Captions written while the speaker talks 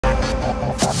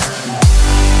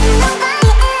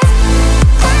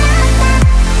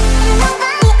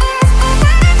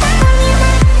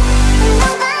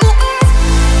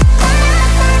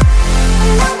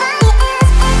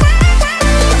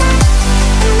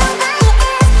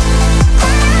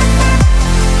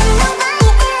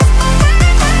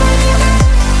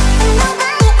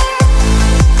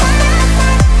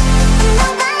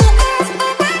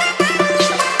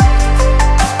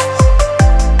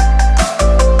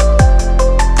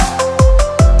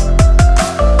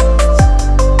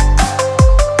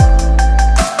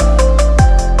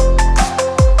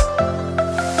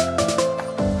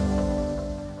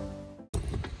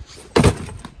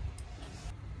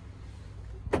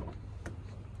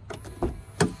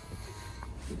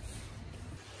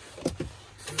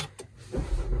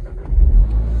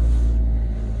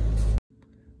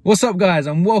What's up guys,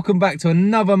 and welcome back to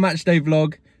another match day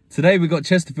vlog. Today we got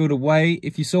Chesterfield away.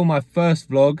 If you saw my first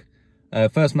vlog,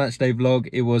 first match day vlog,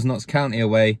 it was Notts County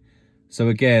away. So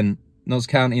again, Notts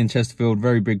County and Chesterfield,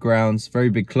 very big grounds, very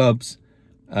big clubs.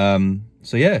 So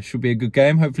yeah, should be a good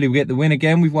game. Hopefully we get the win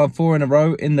again. We've won 4 in a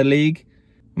row in the league.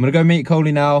 I'm gonna go meet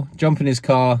Coley now, jump in his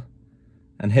car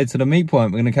and head to the meet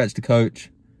point. We're gonna catch the coach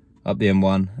up the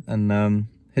M1 and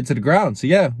head to the ground. So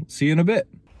yeah, see you in a bit.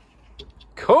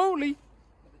 Coley!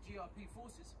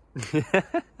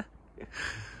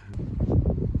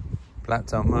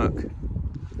 Blacked out Merc.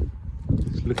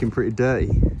 It's looking pretty dirty.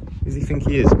 Who does he think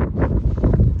he is?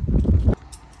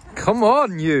 Come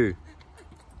on, you!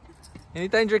 Any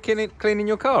danger of cleaning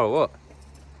your car or what?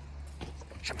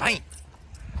 Champagne!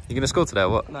 You gonna score today or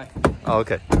what? No. Oh,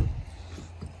 okay.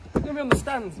 You're gonna be on the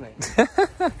stands, mate.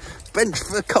 Bench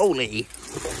for Coley!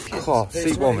 Oh,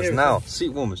 seat warmers now. Seat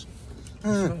warmers.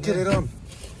 Get it on.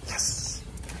 Yes!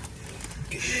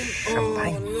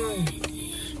 Champagne. Oh,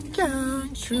 no.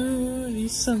 Going truly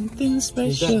something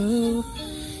special.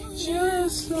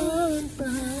 Just one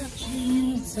about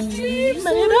you.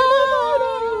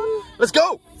 Let's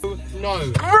go!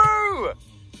 No. Gru!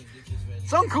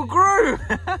 It's Uncle Gru!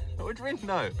 What do you mean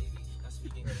no?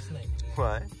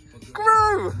 Why?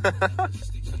 Gru!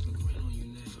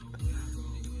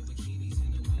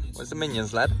 Where's the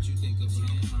minions, lad?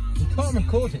 You can't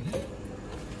record it.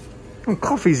 Oh,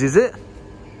 coffees, is it?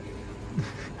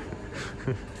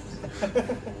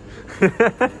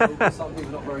 Some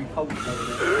people not very comfortable.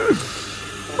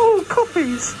 Oh,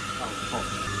 coffees!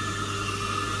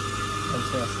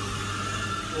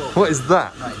 What is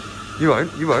that? Mate. You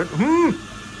won't, you won't.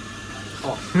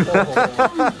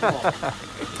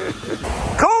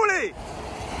 Coley!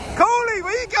 Coley,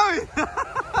 where you going?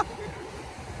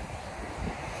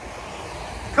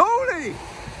 Coley!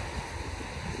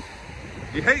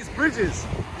 He hates bridges.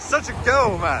 He's such a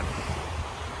girl, man.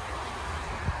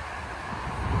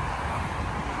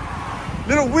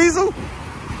 Little weasel?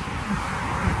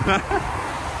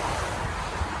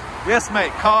 Yes,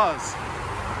 mate, cars.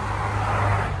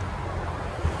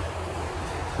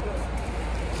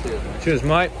 Cheers,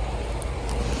 mate.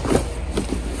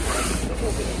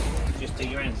 Just do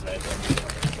your hands there.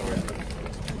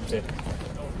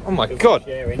 Oh my god.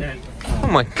 Oh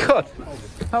my god.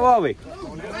 How are we?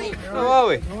 How are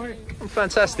we? I'm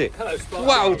fantastic.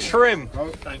 Wow, trim.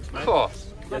 Thanks, mate. Oh.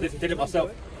 I did it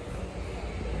myself.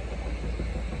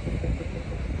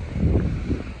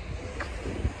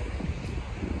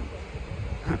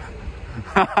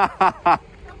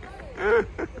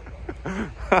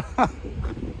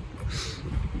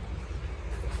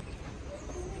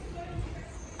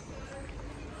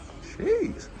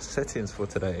 Jeez, settings for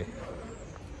today.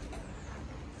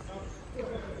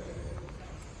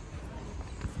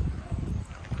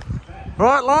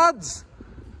 Right, lads.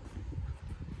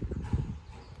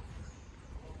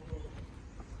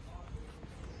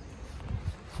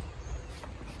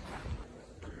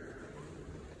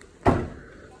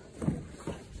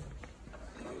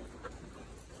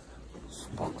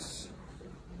 Box.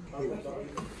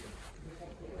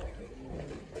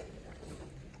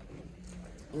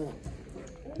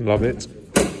 Love it.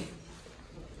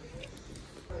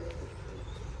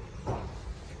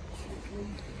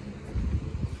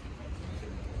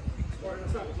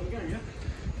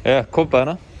 Yeah, quad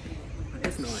burner.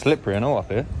 Slippery and all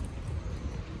up here.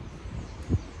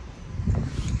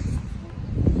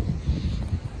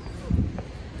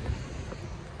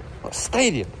 What a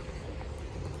stadium.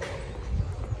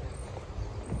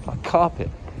 Like carpet.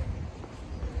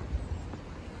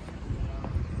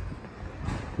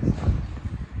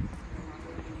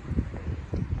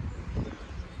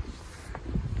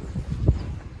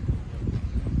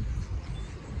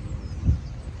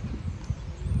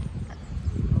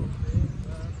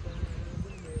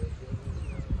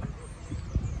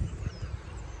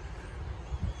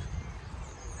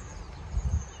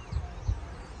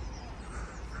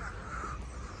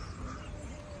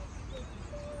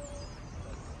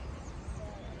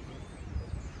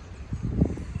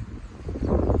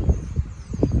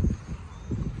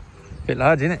 Bit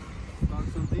large, isn't it?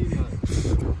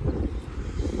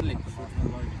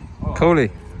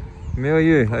 Coley, me or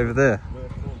you over there?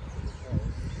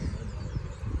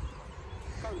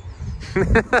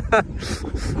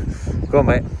 Go on,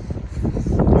 mate.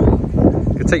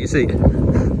 Go take your seat.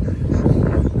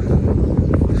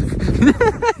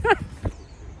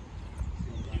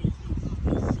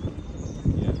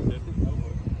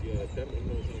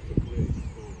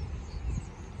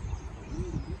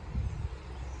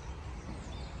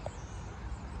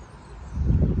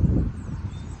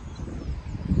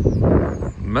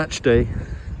 Match day,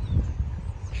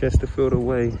 Chesterfield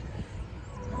away.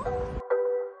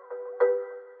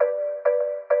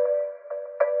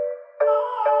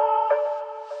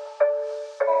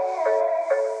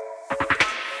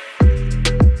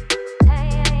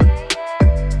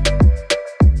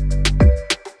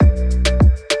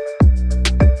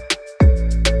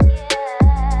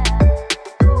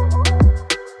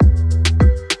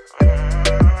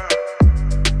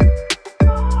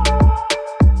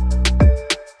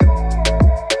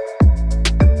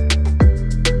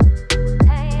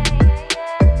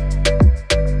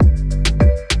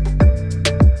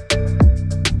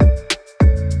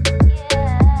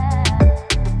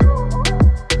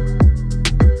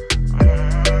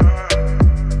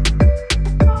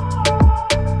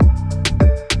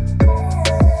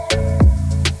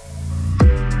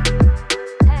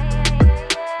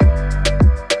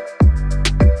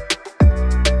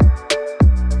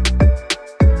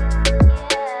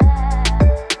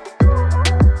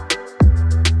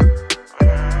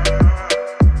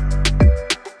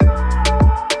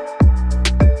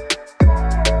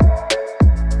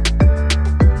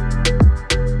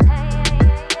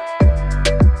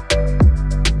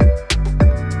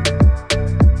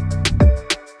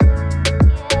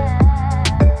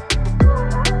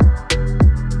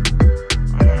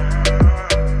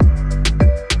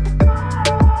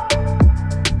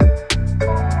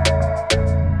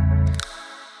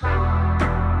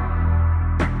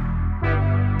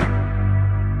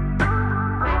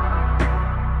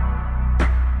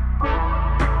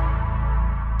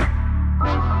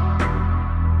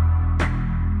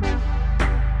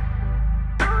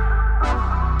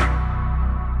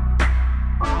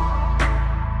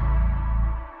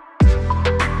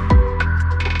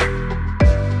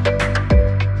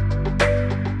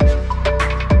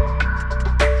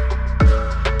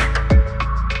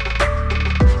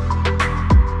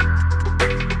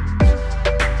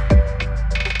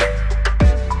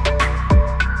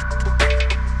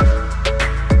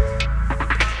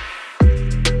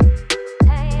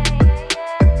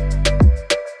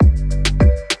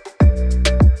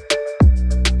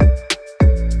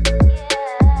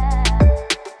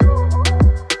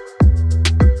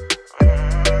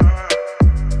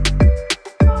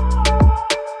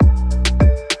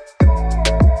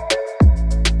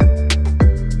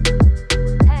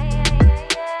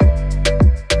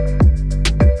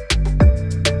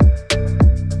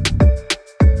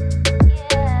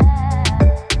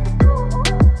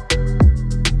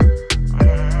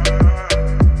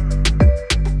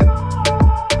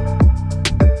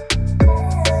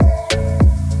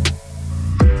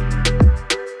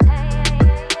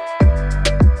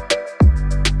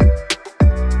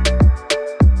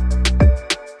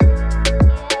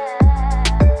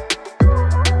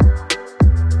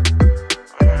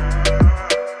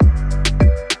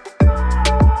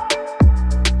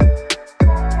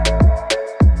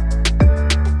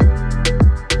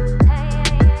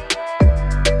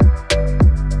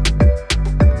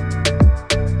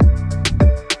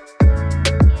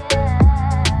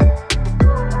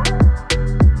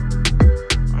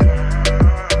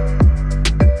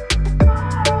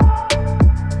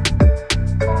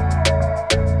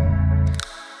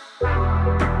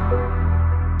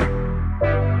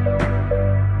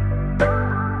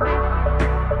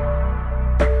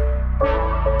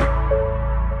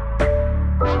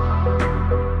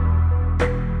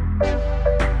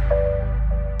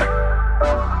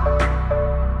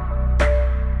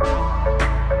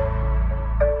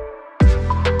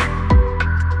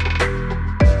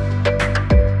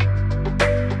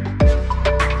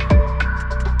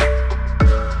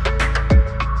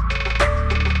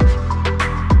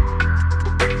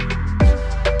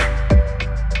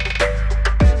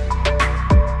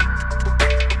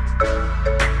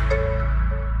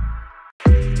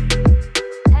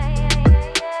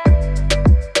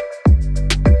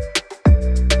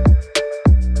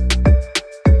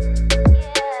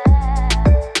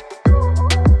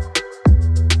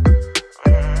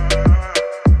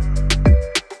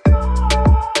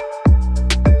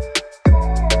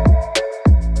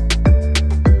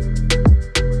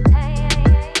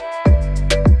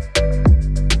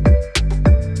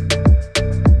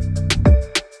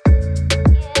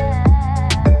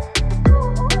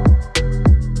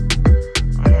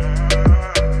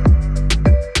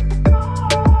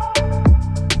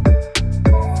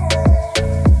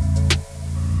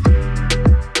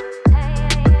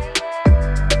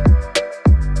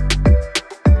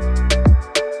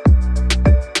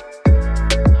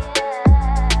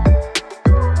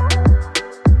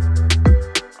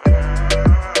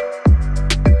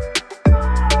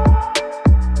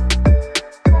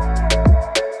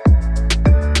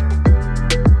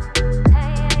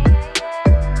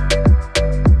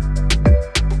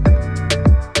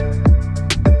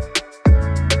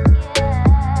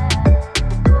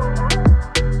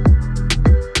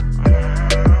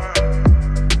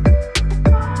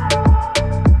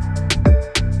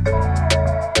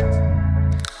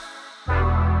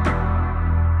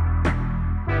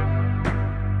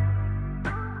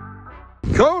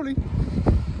 Coley.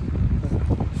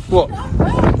 What?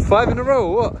 5 in a row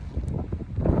or what?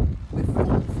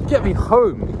 Get me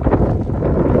home.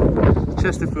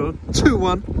 Chesterfield,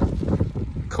 2-1.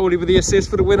 Coley with the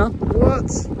assist for the winner. What?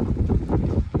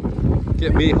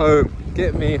 Get me home.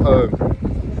 Get me home.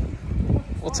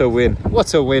 What a win.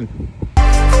 What a win.